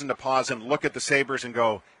you reason to pause and look at the Sabres and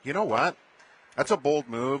go, you know what? That's a bold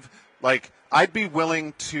move. I'd be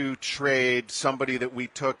willing to trade somebody that we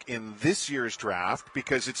took in this year's draft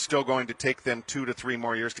because it's still going to take them 2 to 3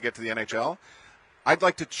 more years to get to the NHL. I'd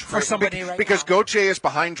like to trade for somebody because now. Gauthier is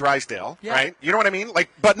behind Drysdale, right? You know what I mean?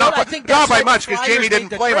 But not by much because Jamie didn't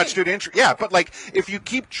play much due to injury. Yeah, but if you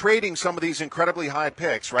keep trading some of these incredibly high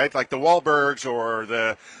picks, right, like the Wahlbergs or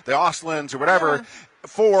the Ostlunds or whatever,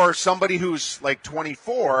 for somebody who's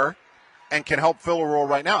 24 and can help fill a role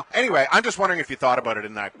right now. Anyway, I'm just wondering if you thought about it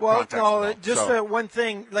in that context. No, just one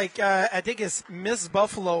thing. I think it's Miss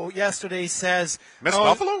Buffalo yesterday says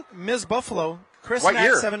Buffalo? Miss Buffalo. Chris what Mack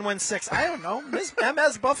year? 716. I don't know.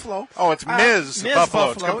 MS Buffalo. Oh, it's Ms.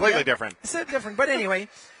 Buffalo. It's completely different. It's different. But anyway,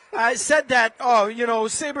 said that,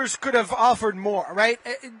 Sabres could have offered more, right?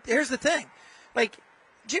 Here's the thing.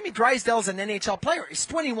 Jimmy Drysdale's an NHL player. He's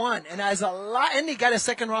 21 and has a lot, and he got a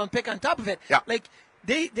second-round pick on top of it. Yeah.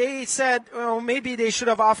 They said, maybe they should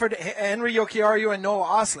have offered Henry Jokiharju and Noah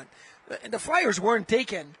Ostlund. The Flyers weren't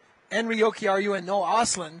taking Henry Jokiharju and Noah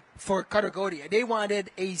Ostlund for Cutter Gauthier. They wanted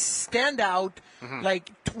a standout,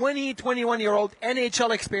 20, 21-year-old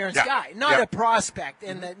NHL experienced guy, not a prospect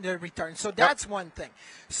in the return. So that's one thing.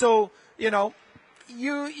 So, you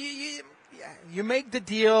make the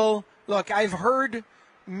deal. Look, I've heard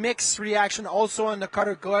mixed reaction also on the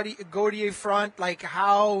Cutter Gauthier front,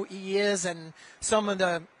 how he is and some of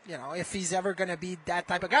the, if he's ever going to be that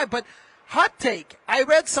type of guy. But hot take, I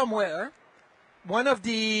read somewhere, one of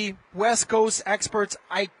the West Coast experts,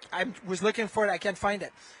 I was looking for it, I can't find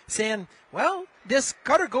it, saying, this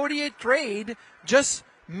Cutter Gauthier trade just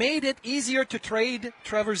made it easier to trade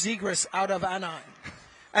Trevor Zegras out of Anaheim.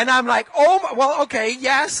 And I'm like, okay,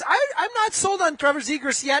 yes, I'm not sold on Trevor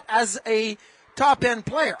Zegras yet as a top-end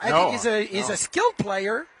player. I think he's a skilled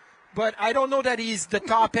player, but I don't know that he's the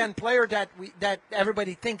top-end player that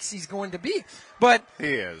everybody thinks he's going to be. But he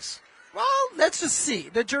is. Well, let's just see.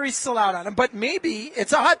 The jury's still out on him. But maybe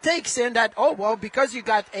it's a hot take saying that, because you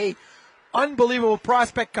got a unbelievable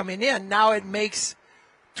prospect coming in, now it makes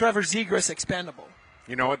Trevor Zegras expendable.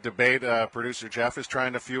 You know what debate producer Jeff is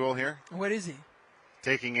trying to fuel here? What is he?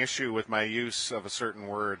 Taking issue with my use of a certain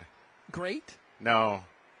word. Great? No.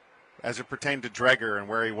 As it pertained to Dreger and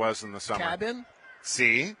where he was in the summer. Cabin?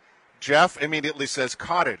 See? Jeff immediately says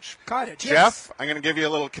cottage. Cottage, Jeff, yes. I'm going to give you a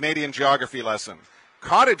little Canadian geography lesson.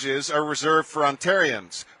 Cottages are reserved for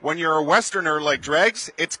Ontarians. When you're a Westerner like Dregs,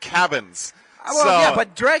 it's cabins.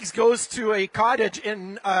 But Dregs goes to a cottage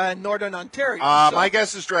in Northern Ontario. My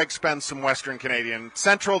guess is Dregs spends some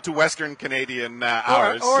central to Western Canadian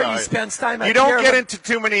hours. Or he spends time at you don't get into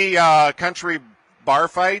too many country bar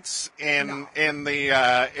fights in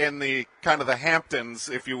the kind of the Hamptons,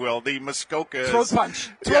 if you will, the Muskokas.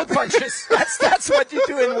 Throat punches. That's what you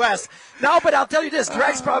do in West. No, but I'll tell you this: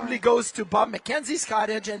 Dregs probably goes to Bob McKenzie's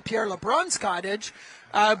cottage and Pierre LeBrun's cottage.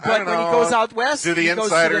 But when he goes out west, do the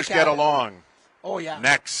insiders get along? Oh yeah.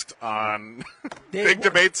 Next on big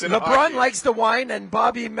debates in LeBrun hockey. likes the wine, and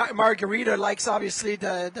Bobby Margarita likes obviously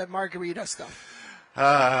the margarita stuff.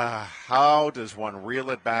 How does one reel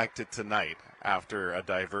it back to tonight after a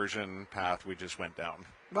diversion path we just went down?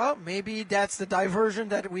 Well, maybe that's the diversion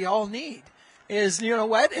that we all need. Is, you know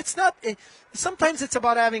what? It's not. Sometimes it's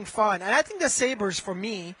about having fun, and I think the Sabres, for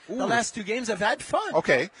me, the last 2 games have had fun.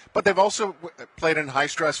 Okay, but they've also played in high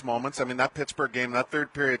stress moments. I mean, that Pittsburgh game, that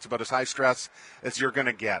third period's about as high stress as you're going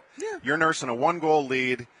to get. Yeah. You're nursing a 1-goal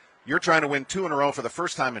lead. You're trying to win 2 in a row for the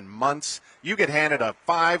first time in months. You get handed a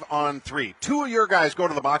 5-on-3. 2 of your guys go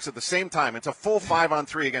to the box at the same time. It's a full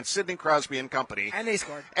 5-on-3 against Sidney Crosby and company. And they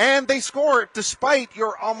scored. And they score despite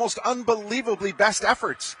your almost unbelievably best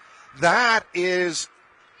efforts. That is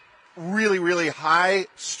really, really high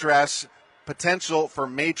stress potential for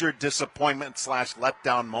major disappointment /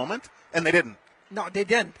 letdown moment. And they didn't. No, they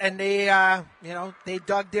didn't. And they, they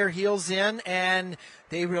dug their heels in, and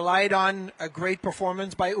they relied on a great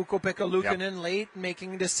performance by Ukko-Pekka Luukkonen late,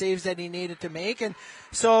 making the saves that he needed to make. And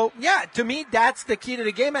so, to me, that's the key to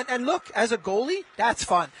the game. And look, as a goalie, that's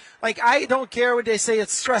fun. I don't care what they say,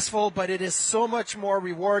 it's stressful, but it is so much more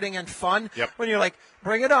rewarding and fun when you're like,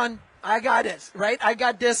 bring it on. I got it, right? I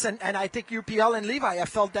got this, and I think UPL and Levi have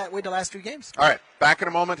felt that way the last 2 games. All right, back in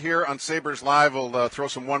a moment here on Sabres Live. We'll throw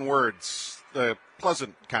some one-words, the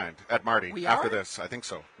pleasant kind, at Marty after this. I think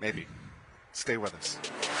so, maybe. Stay with us.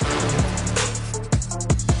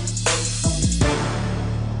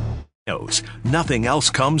 Nothing else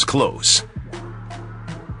comes close.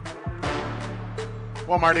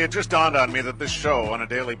 Well, Marty, it just dawned on me that this show on a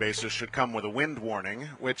daily basis should come with a wind warning,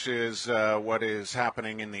 which is what is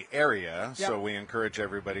happening in the area. Yep. So we encourage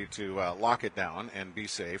everybody to lock it down and be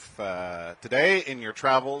safe today in your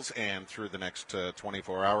travels and through the next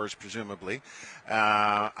 24 hours, presumably.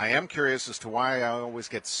 I am curious as to why I always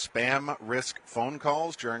get spam risk phone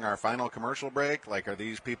calls during our final commercial break. Like, are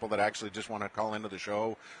these people that actually just want to call into the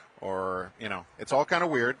show? Or, it's all kind of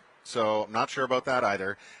weird. So I'm not sure about that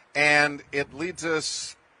either. And it leads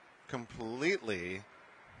us completely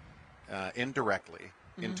indirectly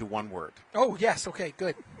into one word. Oh, yes. Okay,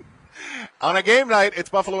 good. On a game night, it's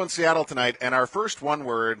Buffalo and Seattle tonight, and our first one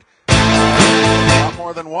word, a lot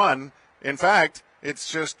more than one. In fact,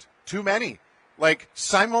 it's just too many. Like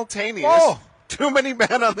simultaneous. Whoa. Too many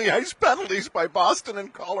men on the ice penalties by Boston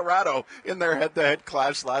and Colorado in their head-to-head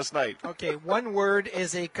clash last night. Okay, one word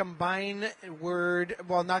is a combined word.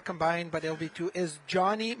 Well, not combined, but it'll be two. Is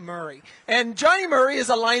Johnny Murray. And Johnny Murray is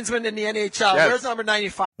a linesman in the NHL. Yes. There's number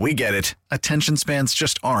 95. We get it. Attention spans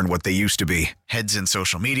just aren't what they used to be. Heads in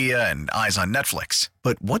social media and eyes on Netflix.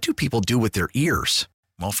 But what do people do with their ears?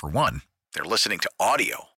 Well, for one, they're listening to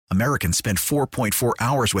audio. Americans spend 4.4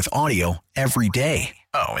 hours with audio every day.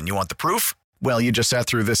 Oh, and you want the proof? Well, you just sat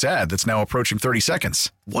through this ad that's now approaching 30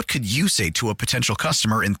 seconds. What could you say to a potential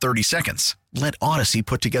customer in 30 seconds? Let Odyssey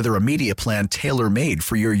put together a media plan tailor-made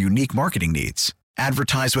for your unique marketing needs.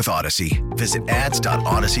 Advertise with Odyssey. Visit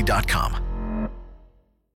ads.odyssey.com.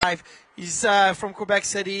 He's from Quebec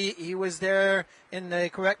City. He was there in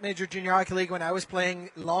the Quebec Major Junior Hockey League when I was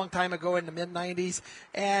playing a long time ago in the mid-'90s.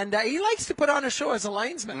 And he likes to put on a show as a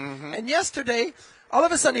linesman. Mm-hmm. And yesterday, all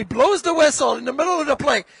of a sudden, he blows the whistle in the middle of the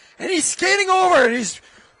play. And he's skating over. And he's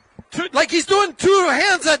doing two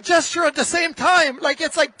hands at gesture at the same time. Like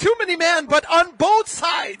it's like too many men, but on both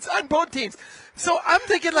sides, on both teams. So I'm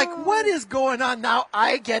thinking, what is going on now?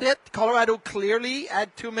 I get it. Colorado clearly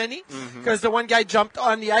had too many because the one guy jumped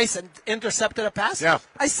on the ice and intercepted a pass. Yeah.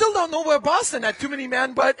 I still don't know where Boston had too many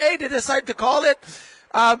men, but, hey, they decided to call it.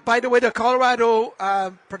 By the way, the Colorado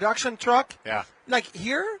production truck,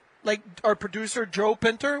 our producer Joe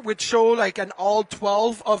Pinter would show an all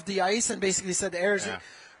 12 of the ice and basically said,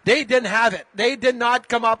 they didn't have it. They did not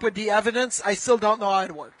come up with the evidence. I still don't know how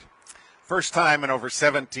it worked. First time in over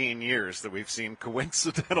 17 years that we've seen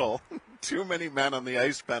coincidental too many men on the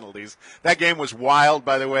ice penalties. That game was wild,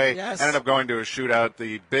 by the way. Yes. Ended up going to a shootout.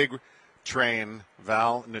 The big train,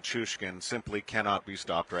 Val Nichushkin, simply cannot be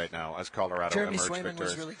stopped right now as Colorado Jeremy emerged Swayman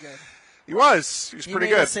victorious. was really good. He was pretty good.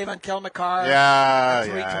 He made a save on Kel McCarr.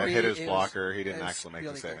 Yeah, hit his blocker. He didn't actually make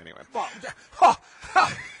the save anyway. Well,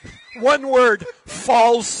 one word,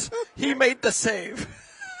 false. He made the save.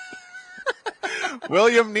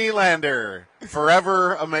 William Nylander,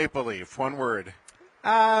 forever a Maple Leaf. One word.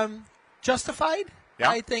 Justified. Yeah.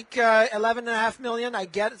 I think $11.5 million. I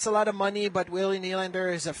get it's a lot of money, but Willie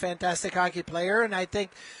Nylander is a fantastic hockey player, and I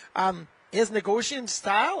think his negotiating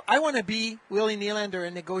style. I want to be Willie Nylander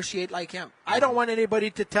and negotiate like him. I don't want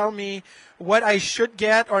anybody to tell me what I should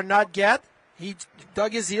get or not get. He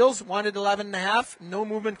dug his heels, wanted 11.5, no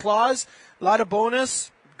movement clause, a lot of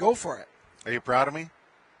bonus. Go for it. Are you proud of me?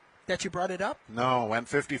 That you brought it up? No, went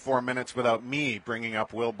 54 minutes without me bringing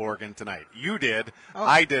up Will Borgen tonight. You did. Oh.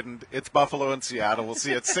 I didn't. It's Buffalo and Seattle. We'll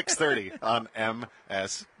see you at 6:30 on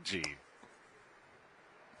MSG.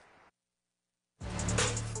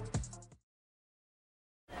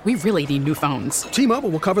 We really need new phones. T-Mobile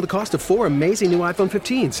will cover the cost of 4 amazing new iPhone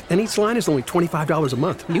 15s, and each line is only $25 a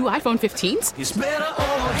month. New iPhone 15s? It's better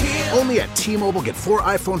over here. Only at T-Mobile, get 4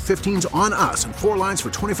 iPhone 15s on us and 4 lines for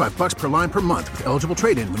 $25 per line per month with eligible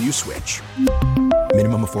trade-in when you switch.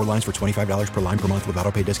 Minimum of 4 lines for $25 per line per month with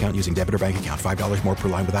autopay discount using debit or bank account. $5 more per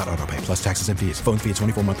line without autopay, plus taxes and fees. Phone fee at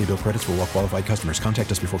 24 monthly bill credits for well-qualified customers. Contact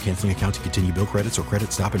us before canceling account to continue bill credits or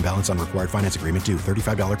credit stop and balance on required finance agreement due.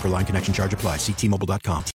 $35 per line connection charge applies. See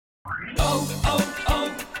T-Mobile.com.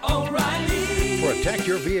 O'Reilly. Protect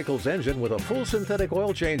your vehicle's engine with a full synthetic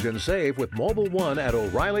oil change and save with Mobile One at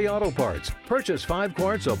O'Reilly Auto Parts. Purchase 5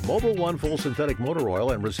 quarts of Mobile One full synthetic motor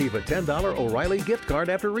oil and receive a $10 O'Reilly gift card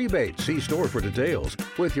after rebate. See store for details.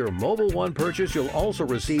 With your Mobile One purchase, you'll also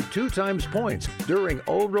receive 2 times points during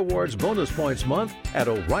Old Rewards Bonus Points Month at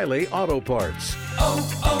O'Reilly Auto Parts.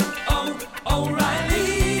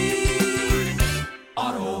 O'Reilly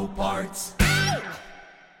Auto Parts.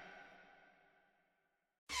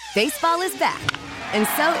 Baseball is back, and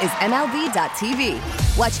so is MLB.tv.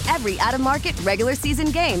 Watch every out-of-market, regular season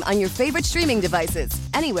game on your favorite streaming devices,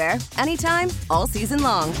 anywhere, anytime, all season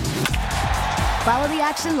long. Follow the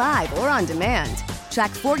action live or on demand.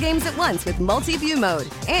 Track 4 games at once with multi-view mode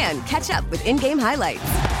and catch up with in-game highlights.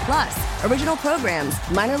 Plus, original programs,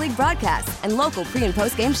 minor league broadcasts, and local pre- and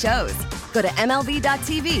post-game shows. Go to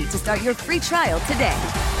MLB.tv to start your free trial today.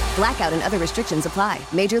 Blackout and other restrictions apply.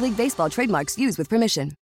 Major League Baseball trademarks used with permission.